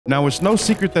Now, it's no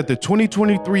secret that the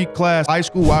 2023 class high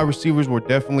school wide receivers were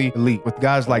definitely elite, with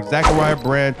guys like Zachariah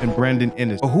Brandt and Brandon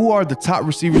Ennis. But who are the top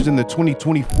receivers in the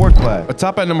 2024 class?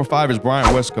 Atop at number 5 is Bryant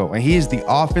Wesco, and he is the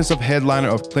offensive headliner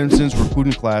of Clemson's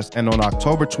recruiting class. And on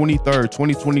October 23rd,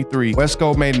 2023,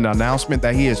 Wesco made an announcement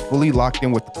that he is fully locked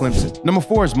in with Clemson. Number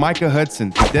 4 is Micah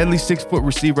Hudson, the deadly 6-foot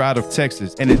receiver out of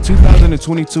Texas. And in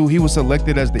 2022, he was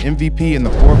selected as the MVP in the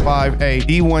 4-5A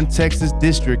D1 Texas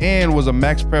District and was a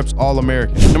MaxPreps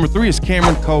All-American. Number 3 is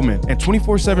Cameron Coleman, and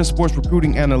 24/7 sports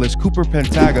recruiting analyst Cooper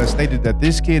Pentaga stated that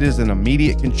this kid is an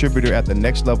immediate contributor at the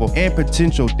next level and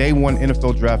potential day 1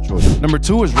 NFL draft choice. Number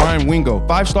 2 is Ryan Wingo,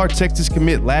 5-star Texas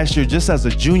commit last year just as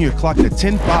a junior, clocked a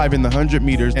 10.5 in the 100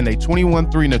 meters and a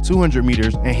 21.3 in the 200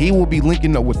 meters, and he will be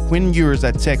linking up with Quinn Ewers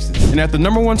at Texas. And at the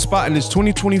number 1 spot in this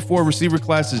 2024 receiver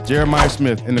class is Jeremiah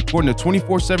Smith, and according to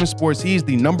 24/7 Sports, he is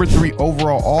the number 3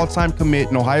 overall all-time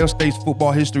commit in Ohio State's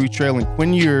football history, trailing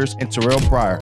Quinn Ewers and Terrell Pryor.